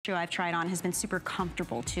I've tried on has been super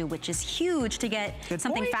comfortable too, which is huge to get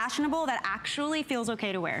something fashionable that actually feels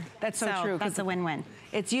okay to wear. That's so true. That's a win-win.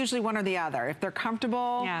 It's usually one or the other. If they're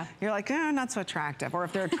comfortable, you're like, oh, not so attractive. Or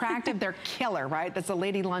if they're attractive, they're killer, right? That's a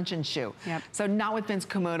lady luncheon shoe. Yep. So not with Vince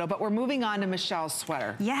Camuto, but we're moving on to Michelle's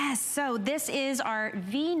sweater. Yes, so this is our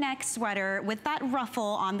V-neck sweater with that ruffle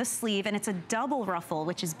on the sleeve, and it's a double ruffle,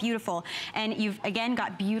 which is beautiful. And you've, again,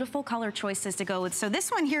 got beautiful color choices to go with. So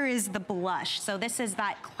this one here is the blush. So this is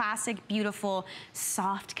that classic, beautiful,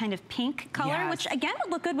 soft kind of pink color, which again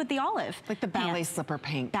would look good with the olive. Like the ballet slipper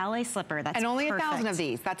pink. Ballet slipper, that's And only perfect. 1,000 of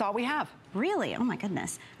these, that's all we have. Really? Oh my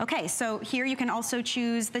goodness. Okay, so here you can also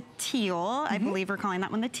choose the teal. I believe we're calling that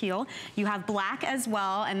one the teal. You have black as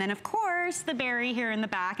well, and then of course the berry here in the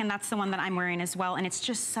back, and that's the one that I'm wearing as well. And it's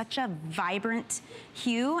just such a vibrant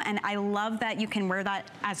hue, and I love that you can wear that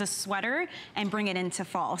as a sweater and bring it into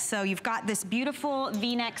fall. So you've got this beautiful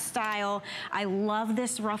V-neck style. I love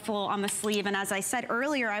this ruffle on the sleeve, and as I said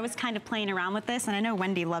earlier, I was kind of playing around with this, and I know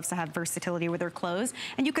Wendy loves to have versatility with her clothes,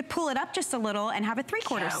 and you could pull it up just a little and have a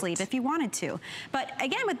 3/4 sleeve if you wanted to. But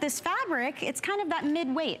again, with this fabric, it's kind of that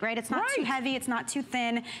mid-weight, right? It's not too heavy, it's not too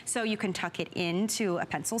thin, so you can tuck it into a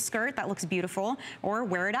pencil skirt that looks beautiful, or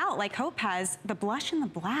wear it out like Hope has. The blush and the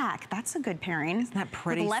black, that's a good pairing. Isn't that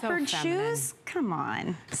pretty? With leopard shoes, come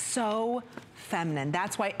on. So feminine.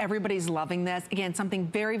 That's why everybody's loving this. Again, something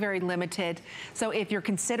very, very limited. So if you're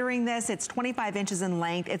considering this, it's 25 inches in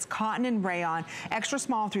length. It's cotton and rayon, extra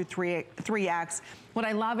small through 3X. What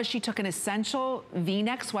I love is she took an essential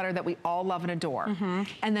V-neck sweater that we all love and adore.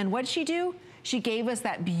 And then what'd she do? She gave us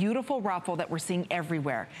that beautiful ruffle that we're seeing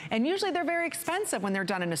everywhere. And usually they're very expensive when they're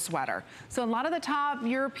done in a sweater. So a lot of the top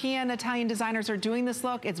European, Italian designers are doing this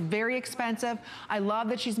look. It's very expensive. I love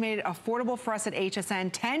that she's made it affordable for us at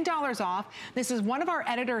HSN, $10 off. This is one of our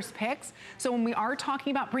editors' picks. So when we are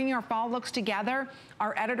talking about bringing our fall looks together,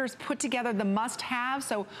 our editors put together the must-have.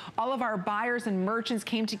 So all of our buyers and merchants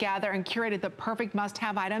came together and curated the perfect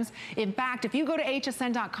must-have items. In fact, if you go to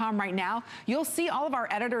hsn.com right now, you'll see all of our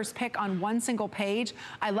editors' pick on one single page.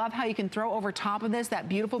 I love how you can throw over top of this that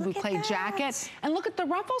beautiful boucle jacket. And look at the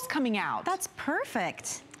ruffles coming out. That's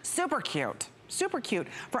perfect. Super cute. Super cute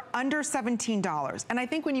for under $17. And I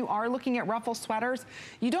think when you are looking at ruffle sweaters,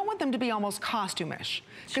 you don't want them to be almost costume-ish.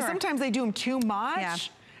 Because sometimes they do them too much,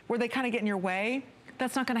 where they kind of get in your way.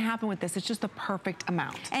 That's not gonna happen with this. It's just the perfect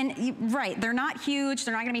amount. And they're not huge.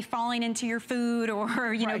 They're not gonna be falling into your food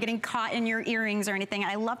or you know, getting caught in your earrings or anything.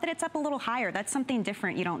 I love that it's up a little higher. That's something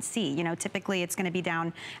different you don't see. You know, typically it's gonna be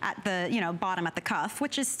down at the, you know, bottom at the cuff,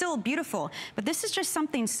 which is still beautiful. But this is just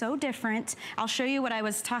something so different. I'll show you what I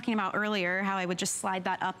was talking about earlier, how I would just slide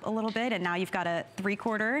that up a little bit, and now you've got a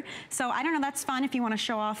 3/4. So I don't know, that's fun if you wanna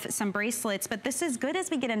show off some bracelets, but this is good as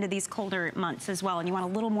we get into these colder months as well, and you want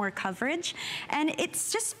a little more coverage. And it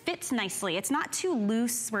just fits nicely. It's not too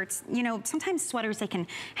loose where it's, you know, sometimes sweaters, they can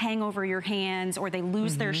hang over your hands or they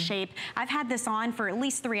lose their shape. I've had this on for at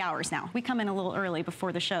least 3 hours now. We come in a little early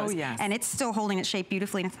before the shows. And it's still holding its shape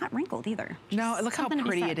beautifully, and it's not wrinkled either. No, look how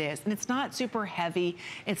pretty it is. And it's not super heavy.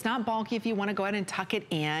 It's not bulky if you want to go ahead and tuck it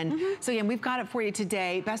in. So again, we've got it for you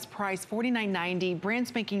today. Best price, $49.90. Brand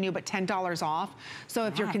spanking new, but $10 off. So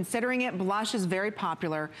if you're considering it, blush is very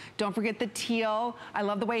popular. Don't forget the teal. I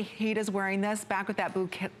love the way Haida's wearing this, back with that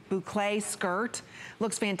boucle skirt.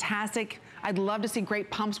 Looks fantastic. I'd love to see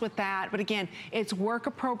great pumps with that. But again, it's work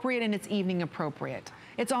appropriate and it's evening appropriate.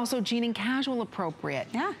 It's also jean and casual appropriate.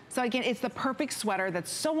 So again, it's the perfect sweater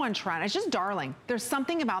that's so on trend. It's just darling. There's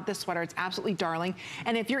something about this sweater. It's absolutely darling.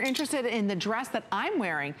 And if you're interested in the dress that I'm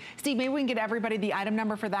wearing, Steve, maybe we can get everybody the item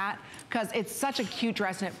number for that, because it's such a cute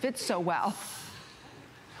dress and it fits so well.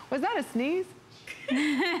 Was that a sneeze?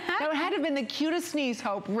 That had to have been the cutest sneeze,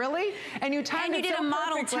 Hope. Really? And you timed it so perfectly. And you did a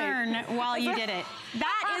model turn while you did it.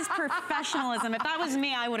 That is professionalism. If that was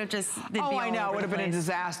me, I would have just I know. It would have been a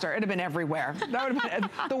disaster. It would have been everywhere. That would have been,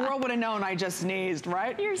 the world would have known I just sneezed,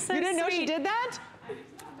 right? You're so You didn't know she did that?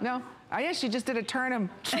 No. I guess she just did a turn and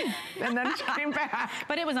then she came back.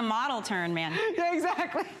 But it was a model turn, man. Yeah,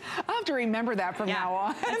 exactly. I'll have to remember that from now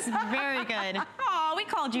on. It's very good. Oh, we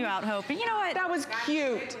called you out, Hope. But you know what? That was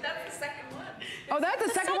cute. That's the second one. Oh, that's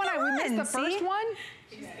the second one? We missed the first one?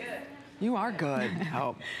 She's good. You are good,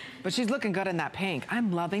 Hope. But she's looking good in that pink.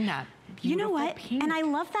 I'm loving that. You know what? Pink. And I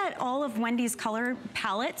love that all of Wendy's color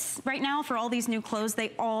palettes right now for all these new clothes,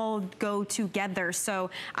 they all go together.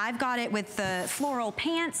 So I've got it with the floral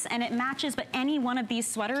pants and it matches, but any one of these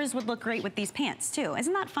sweaters would look great with these pants too.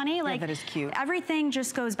 Isn't that funny? Like, that is cute. Everything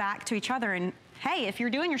just goes back to each other. And hey, if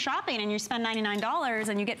you're doing your shopping and you spend $99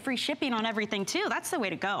 and you get free shipping on everything too, that's the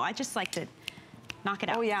way to go. I just like to knock it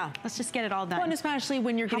out. Oh yeah. Let's just get it all done. Well, and especially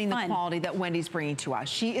when you're getting the quality that Wendy's bringing to us.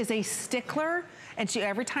 She is a stickler, and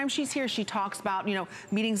every time she's here, she talks about, you know,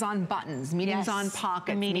 meetings on buttons, meetings on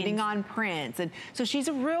pockets, meeting on prints. And so she's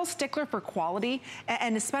a real stickler for quality,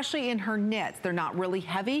 and especially in her knits. They're not really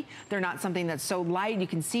heavy. They're not something that's so light you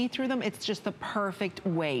can see through them. It's just the perfect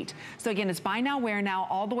weight. So again, it's buy now, wear now,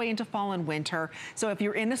 all the way into fall and winter. So if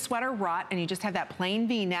you're in a sweater rut and you just have that plain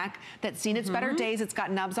V-neck that's seen its better days, it's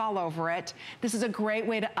got nubs all over it. This is a great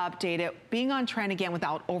way to update it, being on trend again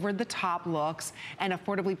without over-the-top looks, and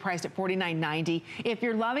affordably priced at $49.90. If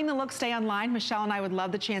you're loving the look, stay online. Michelle and I would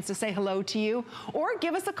love the chance to say hello to you, or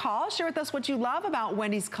give us a call. Share with us what you love about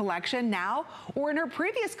Wendy's collection now or in her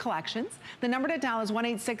previous collections. The number to dial is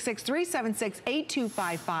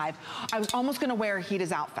 1-866-376-8255. I was almost going to wear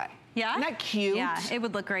Hita's outfit. Yeah? Isn't that cute? Yeah, it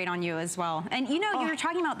would look great on you as well. And you know, you were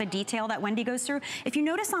talking about the detail that Wendy goes through. If you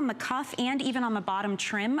notice on the cuff and even on the bottom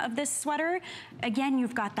trim of this sweater, again,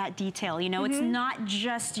 you've got that detail. You know, it's not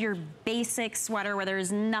just your basic sweater where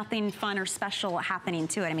there's nothing fun or special happening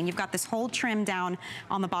to it. I mean, you've got this whole trim down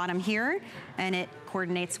on the bottom here, and it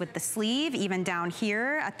coordinates with the sleeve, even down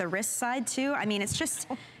here at the wrist side too. I mean, it's just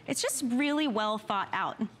really well thought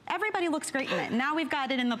out. Everybody looks great in it. Now we've got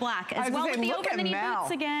it in the black as well with the over-the-knee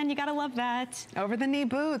boots again. You gotta love that. Over-the-knee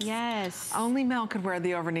boots. Yes. Only Mel could wear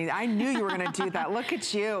the over-knee. I knew you were gonna do that. Look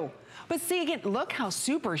at you. But see, again, look how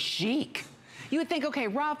super chic. You would think, okay,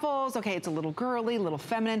 ruffles, okay, it's a little girly, a little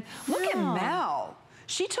feminine. Look at Mel.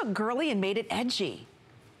 She took girly and made it edgy.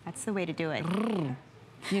 That's the way to do it.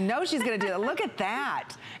 You know she's gonna do that. Look at that.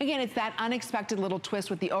 Again, it's that unexpected little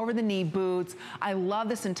twist with the over-the-knee boots. I love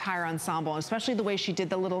this entire ensemble, especially the way she did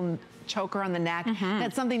the little choker on the neck.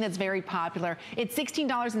 That's something that's very popular. It's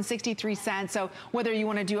 $16.63. So whether you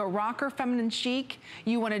want to do a rocker feminine chic,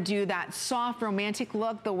 you want to do that soft romantic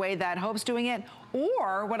look the way that Hope's doing it,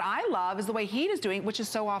 or what I love is the way Heat is doing, which is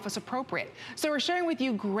so office appropriate. So we're sharing with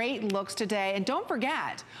you great looks today. And don't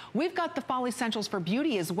forget, we've got the fall essentials for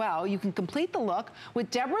beauty as well. You can complete the look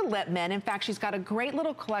with Deborah Lippman. In fact, she's got a great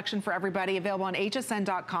little collection for everybody available on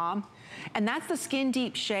hsn.com. And that's the skin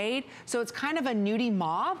deep shade. So it's kind of a nudie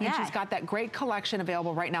mauve. And she's got that great collection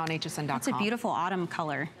available right now on hsn.com. It's a beautiful autumn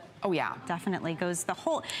color. Oh yeah. Definitely goes the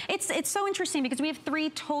whole, it's so interesting because we have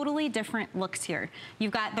three totally different looks here.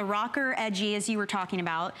 You've got the rocker edgy, as you were talking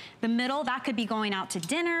about. The middle, that could be going out to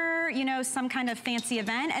dinner, you know, some kind of fancy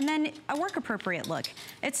event, and then a work appropriate look.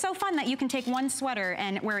 It's so fun that you can take one sweater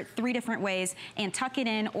and wear it three different ways and tuck it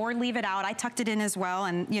in or leave it out. I tucked it in as well,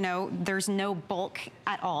 and you know, there's no bulk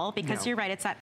at all because you're right, it's that